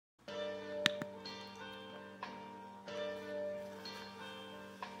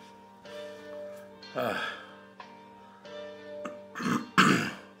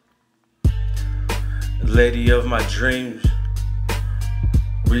Lady of my dreams,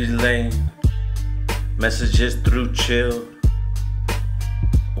 relaying messages through chill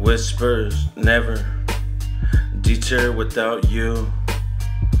whispers, never deter without you.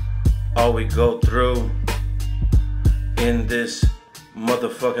 All we go through in this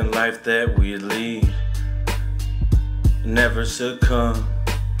motherfucking life that we lead, never succumb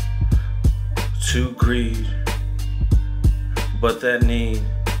to greed, but that need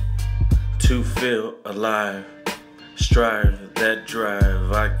to feel alive. Strive that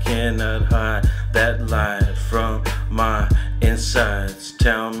drive, I cannot hide that light from my insides.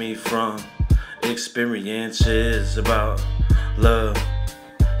 Tell me from experiences about love.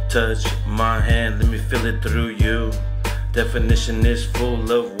 Touch my hand, let me feel it through you. Definition is full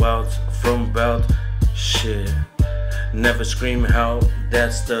of wouts from bout shit. Never scream out,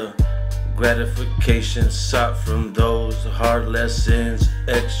 that's the gratification sought from those hard lessons.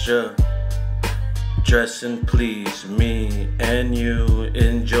 Extra dressing please me and you,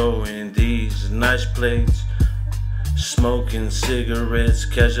 enjoying these nice plates, smoking cigarettes,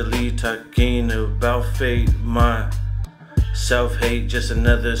 casually talking about fate. My self-hate, just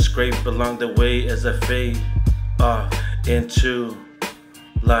another scrape along the way as I fade off into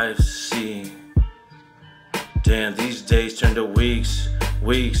life's sea. Damn, these days turn to weeks,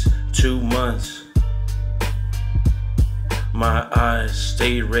 2 months. My eyes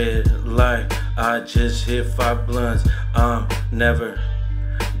stay red like I just hit 5 blunts. I'm never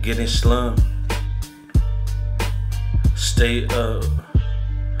getting slumped. Stay up,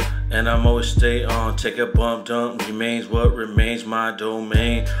 and I'm always stay on. Take a bump dump, remains what remains my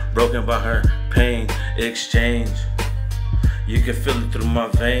domain. Broken by her pain, exchange. You can feel it through my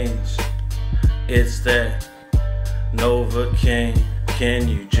veins. It's that Novocaine. Can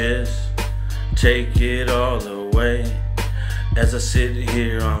you just take it all away? As I sit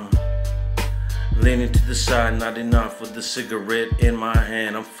here, I'm leaning to the side, not enough with the cigarette in my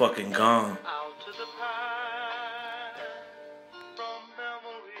hand. I'm fucking gone.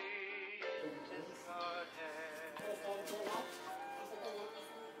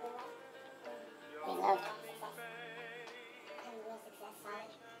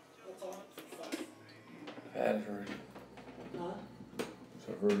 I've had it already. Huh?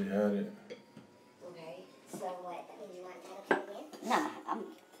 So I've already had it. Okay. So what? That means you want to play again? No,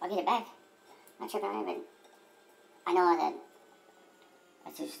 I'll get it back. Not sure about it, but I know that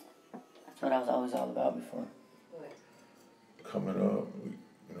that's what I was always all about before. What? Coming up,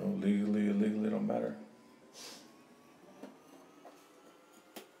 legally, illegally, don't matter.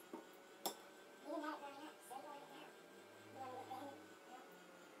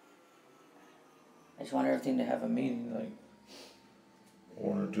 I just want everything to have a meaning. Like, I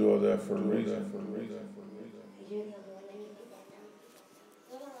want to do all that for a reason. You're the only